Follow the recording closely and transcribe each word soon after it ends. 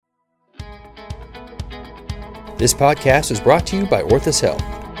This podcast is brought to you by Orthus Health.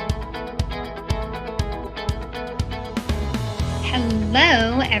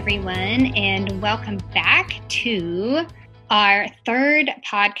 Hello, everyone, and welcome back to our third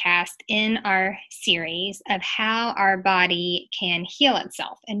podcast in our series of how our body can heal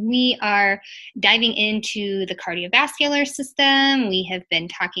itself. And we are diving into the cardiovascular system. We have been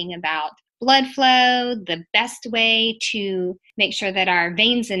talking about blood flow, the best way to make sure that our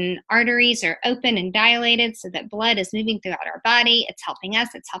veins and arteries are open and dilated so that blood is moving throughout our body. It's helping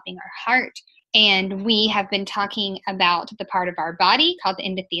us, it's helping our heart. And we have been talking about the part of our body called the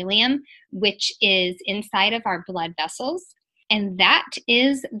endothelium, which is inside of our blood vessels. And that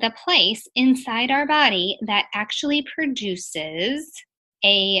is the place inside our body that actually produces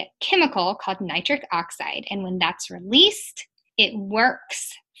a chemical called nitric oxide. And when that's released, it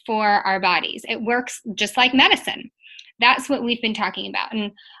works for our bodies. It works just like medicine. That's what we've been talking about.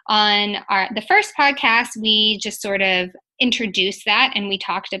 And on the first podcast, we just sort of introduced that, and we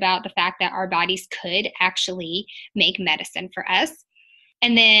talked about the fact that our bodies could actually make medicine for us.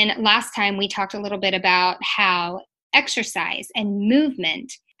 And then last time we talked a little bit about how exercise and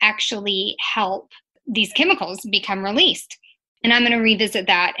movement actually help these chemicals become released. And I'm going to revisit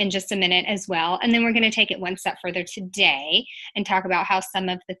that in just a minute as well. And then we're going to take it one step further today and talk about how some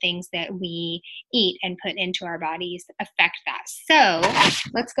of the things that we eat and put into our bodies affect that. So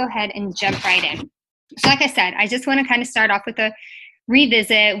let's go ahead and jump right in. So like I said, I just want to kind of start off with a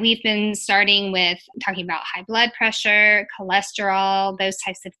revisit. We've been starting with talking about high blood pressure, cholesterol, those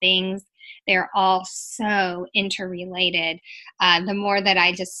types of things. They're all so interrelated. The more that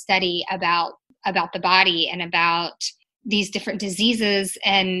I just study about the body and about these different diseases,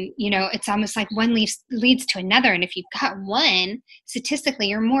 and it's almost like one leads to another, and if you've got one, statistically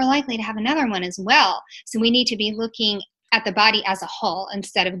you're more likely to have another one as well. So we need to be looking at the body as a whole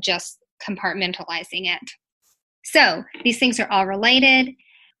instead of just compartmentalizing it. So these things are all related.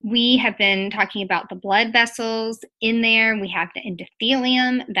 We have been talking about the blood vessels in there. We have the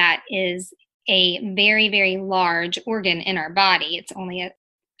endothelium. That is a very, very large organ in our body. It's only a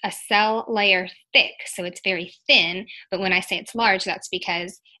cell layer thick, so it's very thin. But when I say it's large, that's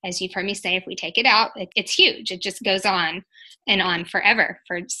because, as you've heard me say, if we take it out, it's huge. It just goes on and on forever,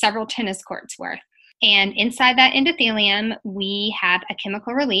 for several tennis courts worth. And inside that endothelium, we have a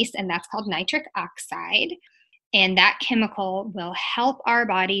chemical release, and that's called nitric oxide. And that chemical will help our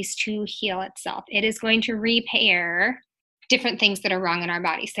bodies to heal itself. It is going to repair different things that are wrong in our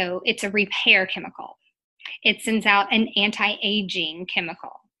body. So it's a repair chemical. It sends out an anti-aging chemical,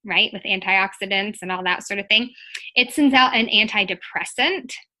 right? With antioxidants and all that sort of thing. It sends out an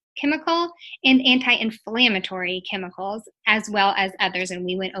antidepressant chemical and anti-inflammatory chemicals, as well as others. And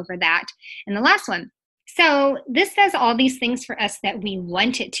we went over that in the last one. So this does all these things for us that we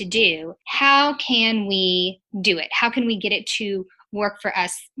want it to do. How can we do it? How can we get it to work for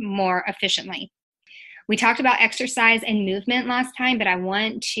us more efficiently? We talked about exercise and movement last time, but I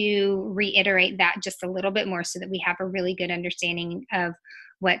want to reiterate that just a little bit more so that we have a really good understanding of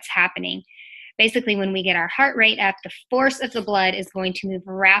what's happening. Basically, when we get our heart rate up, the force of the blood is going to move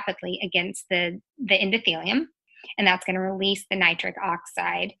rapidly against the endothelium, and that's going to release the nitric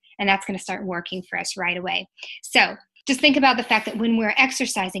oxide, and that's going to start working for us right away. So just think about the fact that when we're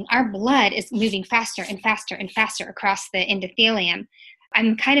exercising, our blood is moving faster and faster and faster across the endothelium.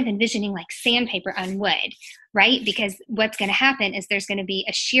 I'm kind of envisioning like sandpaper on wood, right? Because what's going to happen is there's going to be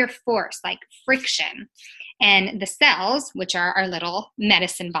a sheer force, like friction. And the cells, which are our little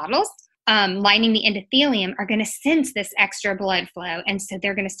medicine bottles, lining the endothelium, are going to sense this extra blood flow. And so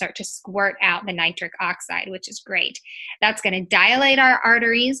they're going to start to squirt out the nitric oxide, which is great. That's going to dilate our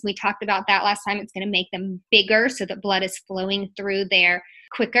arteries. We talked about that last time. It's going to make them bigger so that blood is flowing through there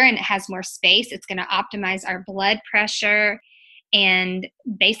quicker and it has more space. It's going to optimize our blood pressure. And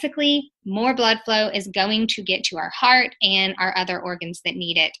basically, more blood flow is going to get to our heart and our other organs that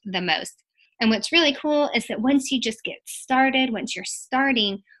need it the most. And what's really cool is that once you just get started, once you're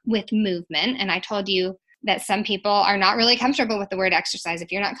starting with movement, and I told you that some people are not really comfortable with the word exercise.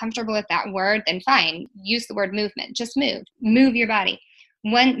 If you're not comfortable with that word, then fine, use the word movement. Just move your body.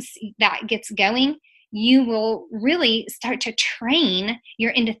 Once that gets going, you will really start to train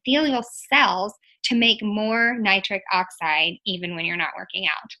your endothelial cells to make more nitric oxide even when you're not working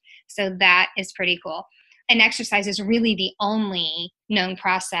out. So that is pretty cool. And exercise is really the only known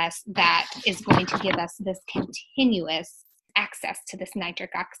process that is going to give us this continuous access to this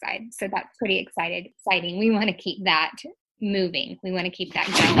nitric oxide. So that's pretty exciting. We want to keep that moving. We want to keep that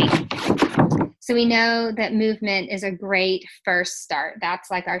going. So we know that movement is a great first start.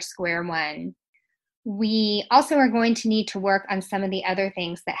 That's like our square one. We also are going to need to work on some of the other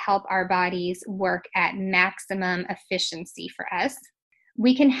things that help our bodies work at maximum efficiency for us.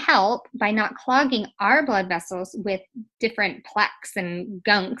 We can help by not clogging our blood vessels with different plaques and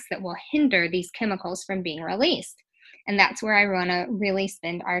gunks that will hinder these chemicals from being released. And that's where I want to really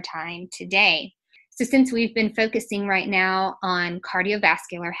spend our time today. So since we've been focusing right now on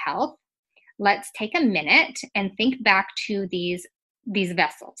cardiovascular health, let's take a minute and think back to these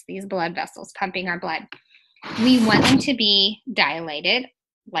vessels, these blood vessels pumping our blood. We want them to be dilated,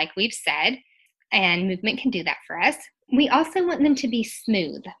 like we've said, and movement can do that for us. We also want them to be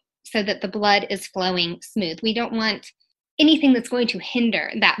smooth so that the blood is flowing smooth. We don't want anything that's going to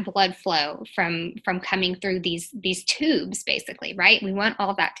hinder that blood flow from coming through these tubes, basically, right? We want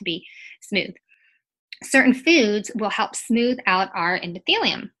all that to be smooth. Certain foods will help smooth out our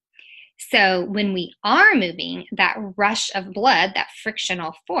endothelium. So when we are moving, that rush of blood, that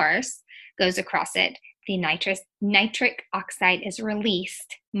frictional force goes across it, the nitric oxide is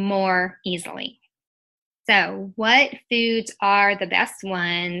released more easily. So what foods are the best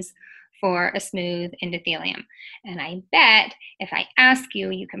ones for a smooth endothelium? And I bet if I ask you,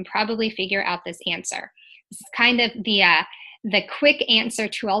 you can probably figure out this answer. This is kind of the quick answer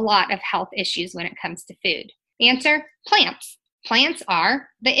to a lot of health issues when it comes to food. Answer: plants. Plants are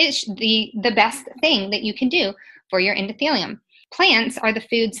the best thing that you can do for your endothelium. Plants are the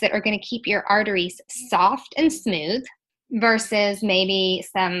foods that are going to keep your arteries soft and smooth versus maybe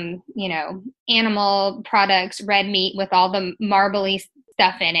some, animal products, red meat with all the marbly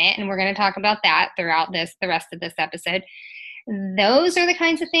stuff in it. And we're going to talk about that throughout the rest of this episode. Those are the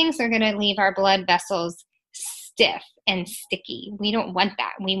kinds of things that are going to leave our blood vessels stiff and sticky. We don't want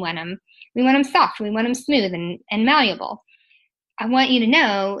that. We want them soft. We want them smooth and malleable. I want you to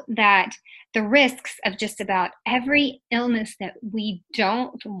know that the risks of just about every illness that we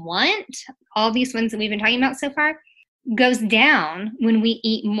don't want, all these ones that we've been talking about so far, goes down when we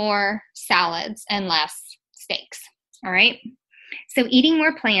eat more salads and less steaks. All right. So eating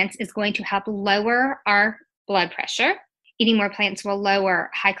more plants is going to help lower our blood pressure. Eating more plants will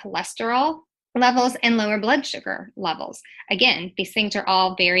lower high cholesterol levels and lower blood sugar levels. Again, these things are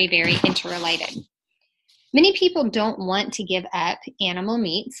all very, very interrelated. Many people don't want to give up animal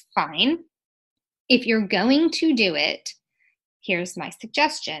meats. Fine. If you're going to do it, here's my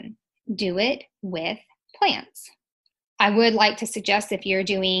suggestion. Do it with plants. I would like to suggest if you're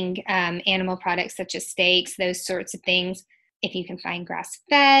doing animal products such as steaks, those sorts of things, if you can find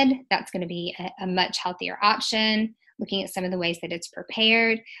grass-fed, that's going to be a much healthier option, looking at some of the ways that it's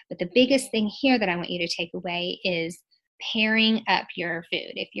prepared. But the biggest thing here that I want you to take away is pairing up your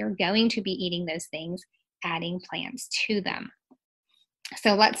food. If you're going to be eating those things, adding plants to them.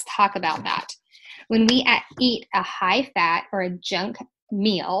 So let's talk about that. When we eat a high fat or a junk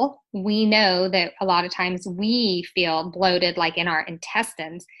meal, we know that a lot of times we feel bloated, like in our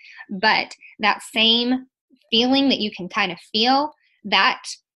intestines, but that same feeling that you can kind of feel, that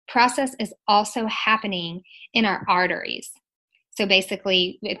process is also happening in our arteries. So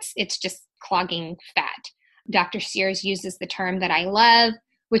basically it's just clogging fat. Dr. Sears uses the term that I love,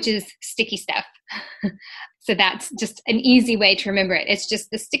 which is sticky stuff. So that's just an easy way to remember it. It's just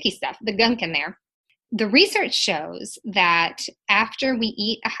the sticky stuff, the gunk in there. The research shows that after we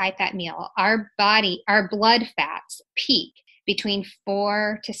eat a high-fat meal, our blood fats peak between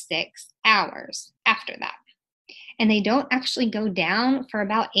 4 to 6 hours after that. And they don't actually go down for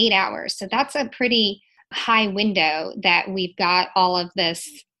about 8 hours. So that's a pretty high window that we've got all of this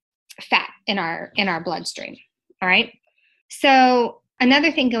fat in our bloodstream. All right. So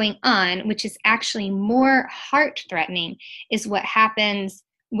another thing going on, which is actually more heart-threatening, is what happens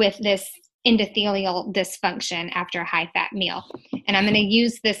with this endothelial dysfunction after a high-fat meal. And I'm going to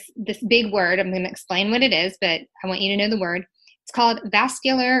use this big word. I'm going to explain what it is, but I want you to know the word. It's called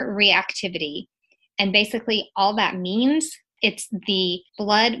vascular reactivity. And basically all that means, it's the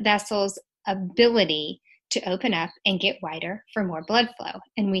blood vessel's ability to open up and get wider for more blood flow.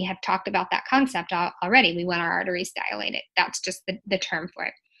 And we have talked about that concept already. We want our arteries dilated. That's just the term for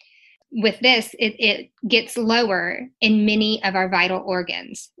it. With this, it gets lower in many of our vital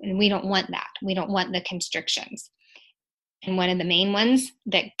organs, and we don't want that. We don't want the constrictions. And one of the main ones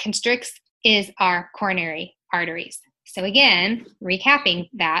that constricts is our coronary arteries. So again, recapping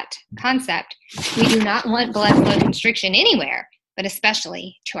that concept, we do not want blood flow constriction anywhere, but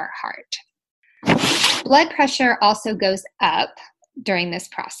especially to our heart. Blood pressure also goes up during this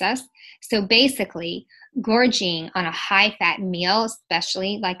process. So basically, gorging on a high-fat meal,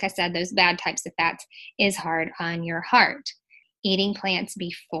 especially, like I said, those bad types of fats, is hard on your heart. Eating plants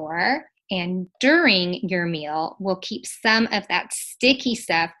before and during your meal will keep some of that sticky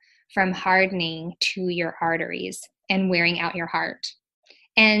stuff from hardening to your arteries and wearing out your heart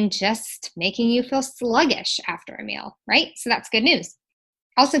and just making you feel sluggish after a meal, right? So that's good news.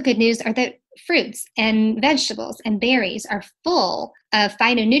 Also good news are that fruits and vegetables and berries are full of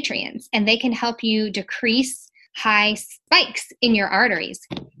phytonutrients, and they can help you decrease high spikes in your arteries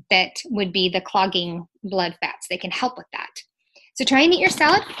that would be the clogging blood fats. They can help with that. So try and eat your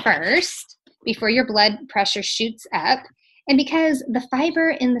salad first before your blood pressure shoots up. And because the fiber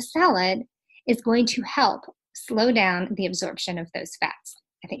in the salad is going to help slow down the absorption of those fats.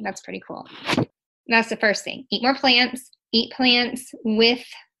 I think that's pretty cool. That's the first thing. Eat more plants. Eat plants with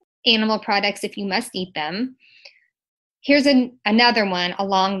animal products if you must eat them. Here's another one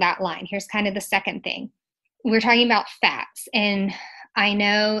along that line. Here's kind of the second thing. We're talking about fats. And I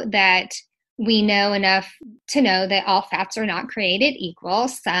know that we know enough to know that all fats are not created equal.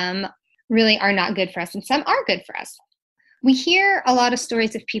 Some really are not good for us and some are good for us. We hear a lot of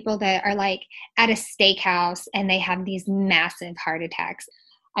stories of people that are like at a steakhouse and they have these massive heart attacks.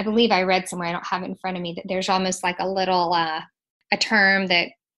 I believe I read somewhere, I don't have it in front of me, that there's almost like a little, a term that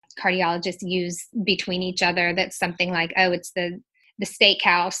cardiologists use between each other that's something like, oh, it's the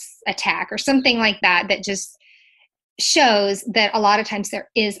steakhouse attack or something like that, that just shows that a lot of times there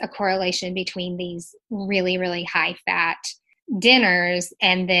is a correlation between these really, really high fat dinners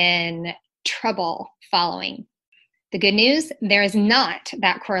and then trouble following. The good news, there is not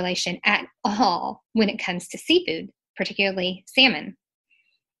that correlation at all when it comes to seafood, particularly salmon.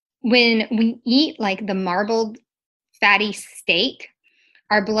 When we eat like the marbled fatty steak,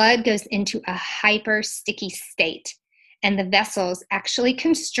 our blood goes into a hyper sticky state and the vessels actually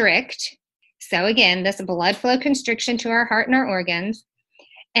constrict. So again, this blood flow constriction to our heart and our organs.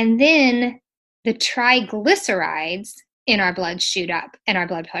 And then the triglycerides in our blood shoot up and our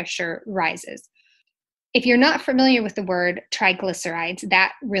blood pressure rises. If you're not familiar with the word triglycerides,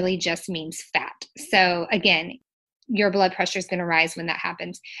 that really just means fat. So again, your blood pressure is going to rise when that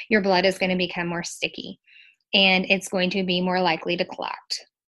happens. Your blood is going to become more sticky and it's going to be more likely to clot.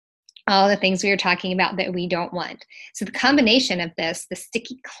 All the things we were talking about that we don't want. So the combination of this, the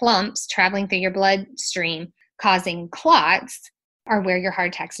sticky clumps traveling through your bloodstream causing clots, are where your heart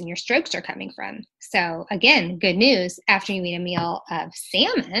attacks and your strokes are coming from. So again, good news, after you eat a meal of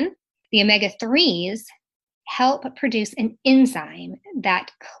salmon, the omega-3s help produce an enzyme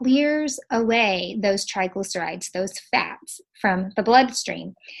that clears away those triglycerides, those fats from the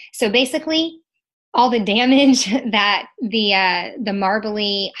bloodstream. So basically, all the damage that the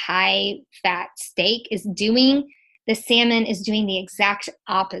marbly high fat steak is doing, the salmon is doing the exact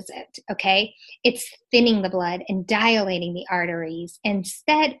opposite, okay? It's thinning the blood and dilating the arteries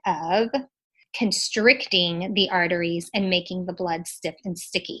instead of constricting the arteries and making the blood stiff and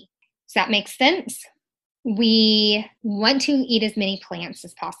sticky. Does that make sense? We want to eat as many plants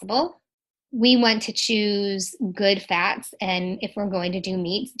as possible. We want to choose good fats, and if we're going to do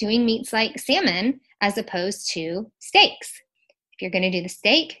meats, doing meats like salmon as opposed to steaks. If you're going to do the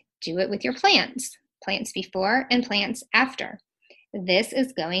steak, do it with your plants before and plants after. This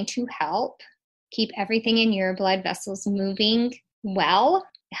is going to help keep everything in your blood vessels moving well,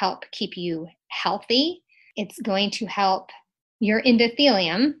 help keep you healthy. It's going to help your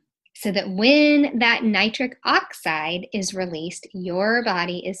endothelium so that when that nitric oxide is released, your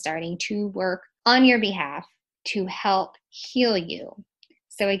body is starting to work on your behalf to help heal you.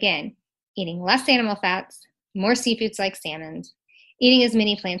 So again, eating less animal fats, more seafoods like salmon, eating as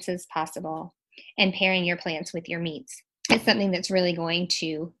many plants as possible, and pairing your plants with your meats is something that's really going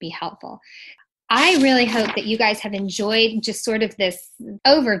to be helpful. I really hope that you guys have enjoyed just sort of this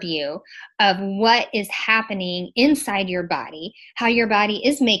overview of what is happening inside your body, how your body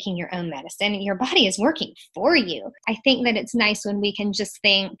is making your own medicine, and your body is working for you. I think that it's nice when we can just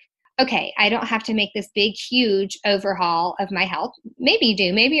think, okay, I don't have to make this big, huge overhaul of my health. Maybe you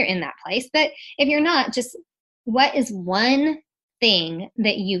do, maybe you're in that place, but if you're not, just what is one thing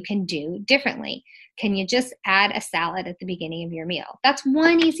that you can do differently? Can you just add a salad at the beginning of your meal? That's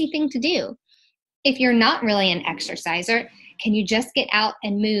one easy thing to do. If you're not really an exerciser, can you just get out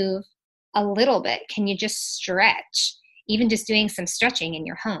and move a little bit? Can you just stretch? Even just doing some stretching in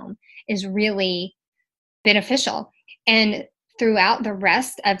your home is really beneficial. And throughout the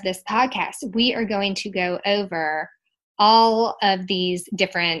rest of this podcast, we are going to go over all of these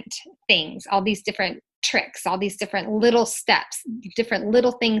different things, all these different tricks, all these different little steps, different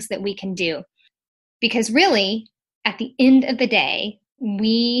little things that we can do. Because really, at the end of the day,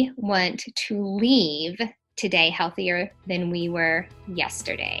 we want to leave today healthier than we were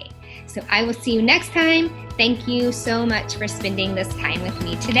yesterday. So I will see you next time. Thank you so much for spending this time with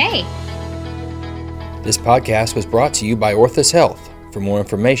me today. This podcast was brought to you by Orthus Health. For more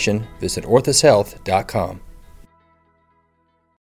information, visit orthushealth.com.